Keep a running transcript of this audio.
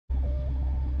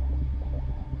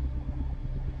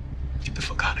Get the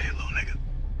fuck out of here, little nigga.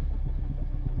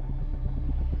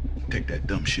 Take that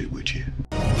dumb shit with you.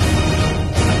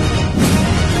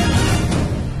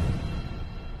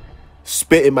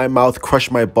 Spit in my mouth, crush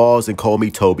my balls, and call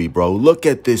me Toby, bro. Look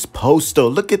at this poster.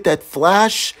 Look at that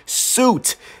Flash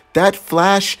suit. That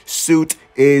Flash suit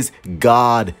is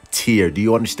God tier. Do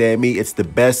you understand me? It's the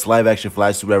best live action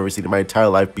Flash suit I've ever seen in my entire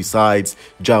life besides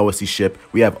John Wesley Shipp.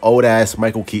 We have old ass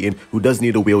Michael Keaton, who doesn't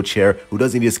need a wheelchair, who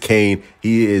doesn't need his cane.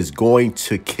 He is going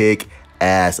to kick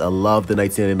ass. I love the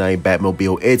 1999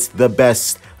 Batmobile. It's the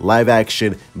best live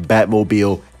action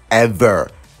Batmobile ever.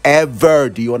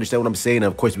 Do you understand what I'm saying? And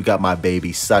of course, we got my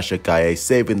baby, Sasha Calle,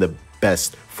 saving the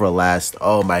best for last.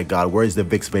 Oh my God, where's the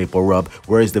Vicks Vapor Rub?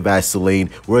 Where's the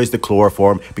Vaseline? Where's the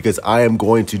chloroform? Because I am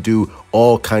going to do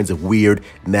all kinds of weird,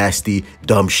 nasty,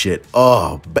 dumb shit.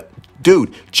 Oh,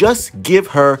 dude, just give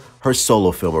her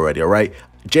solo film already, all right?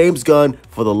 James Gunn,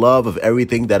 for the love of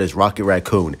everything that is Rocket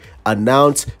Raccoon,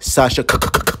 announce Sasha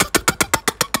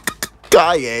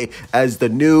Calle as the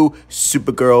new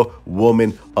Supergirl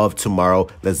Woman of Tomorrow.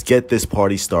 Let's get this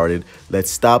party started. Let's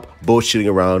stop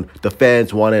bullshitting around. The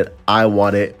fans want it. I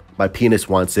want it. My penis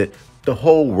wants it. The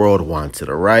whole world wants it,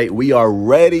 all right? We are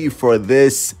ready for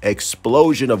this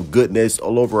explosion of goodness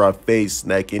all over our face,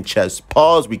 neck, and chest.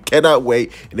 Pause. We cannot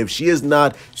wait. And if she is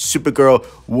not Supergirl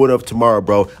Woman of Tomorrow,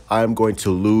 bro, I'm going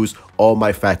to lose all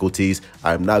my faculties.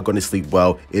 I'm not going to sleep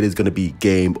well. It is going to be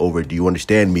game over. Do you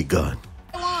understand me, Gunn?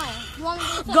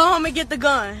 Go home and get the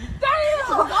gun. Go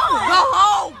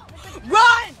home.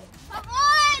 Run.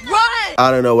 Run.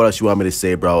 I don't know what else you want me to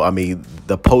say, bro. I mean,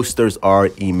 the posters are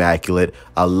immaculate.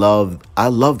 I love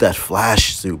that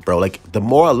Flash suit, bro. Like, the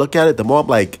more I look at it, the more I'm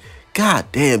like, God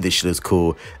damn, this shit is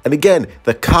cool. And again,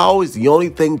 the cowl is the only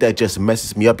thing that just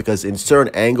messes me up because in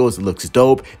certain angles it looks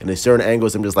dope, and in certain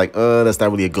angles I'm just like, that's not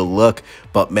really a good look.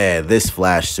 But man, this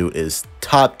Flash suit is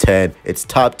top 10. It's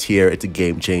top tier. It's a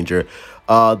game changer.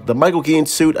 The Michael Keaton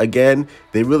suit, again,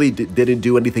 they really didn't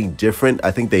do anything different.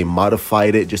 I think they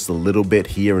modified it just a little bit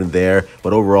here and there.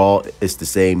 But overall, it's the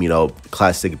same, you know,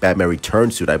 classic Batman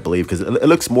Return suit, I believe. Because it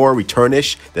looks more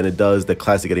Returnish than it does the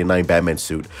classic 89 Batman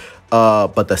suit.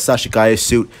 But the Sasha Calle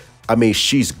suit, I mean,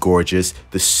 she's gorgeous.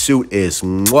 The suit is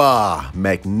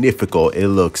magnifico. It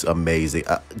looks amazing.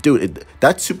 Dude,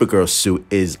 that Supergirl suit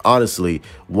is honestly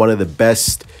one of the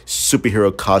best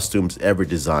superhero costumes ever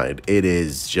designed. It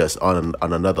is just on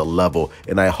another level.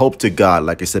 And I hope to God,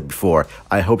 like I said before,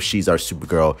 I hope she's our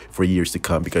Supergirl for years to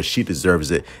come because she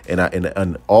deserves it.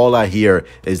 And all I hear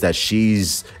is that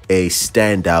she's a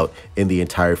standout in the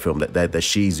entire film, that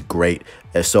she's great.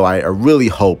 And so I really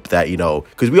hope that, you know,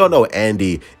 because we all know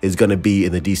Andy is going to be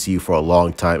in the DCU for a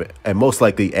long time. And most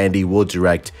likely Andy will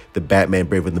direct the Batman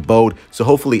Brave and the Bold. So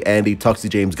hopefully Andy talks to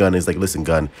James Gunn and is like, listen,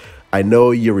 Gunn, I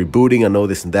know you're rebooting. I know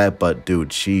this and that. But,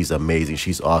 dude, she's amazing.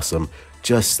 She's awesome.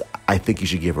 I think you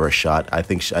should give her a shot. I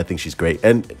think she's great.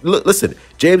 And listen,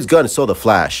 James Gunn saw The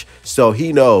Flash. So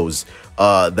he knows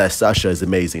that Sasha is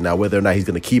amazing. Now, whether or not he's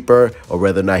going to keep her or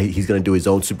whether or not he's going to do his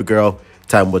own Supergirl,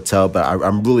 time will tell. But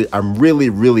I'm really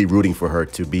rooting for her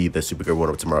to be the Supergirl Woman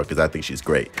of Tomorrow because I think she's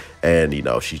great. And, you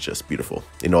know, she's just beautiful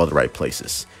in all the right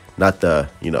places. Not the,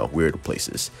 you know, weird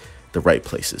places. The right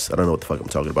places. I don't know what the fuck I'm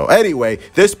talking about. Anyway,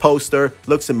 this poster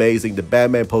looks amazing. The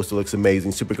Batman poster looks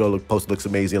amazing. Supergirl poster looks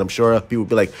amazing. I'm sure people will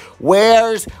be like,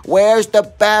 where's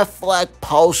the Batfleck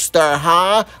poster,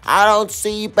 huh? I don't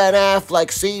see Ben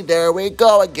Affleck. See, there we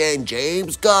go again.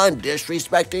 James Gunn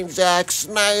disrespecting Zack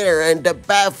Snyder and the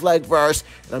Batfleck verse.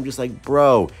 And I'm just like,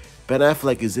 bro, Ben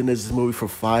Affleck is in this movie for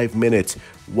 5 minutes.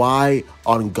 Why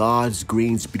on God's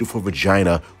green's beautiful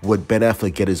vagina would Ben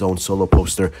Affleck get his own solo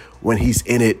poster when he's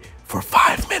in it for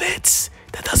 5 minutes?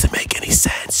 That doesn't make any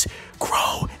sense.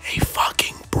 Grow a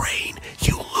fucking brain,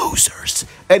 you losers.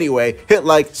 Anyway, hit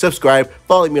like, subscribe,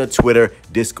 follow me on Twitter,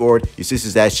 Discord, your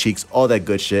sister's ass cheeks, all that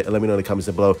good shit. And let me know in the comments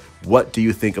down below, what do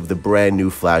you think of the brand new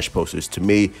Flash posters? To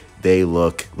me, they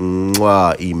look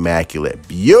immaculate.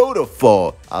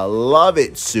 Beautiful. I love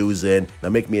it, Susan. Now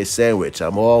make me a sandwich.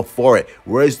 I'm all for it.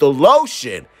 Where's the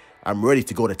lotion? I'm ready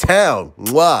to go to town.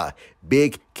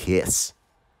 Big kiss.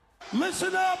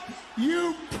 Listen up,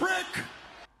 you prick.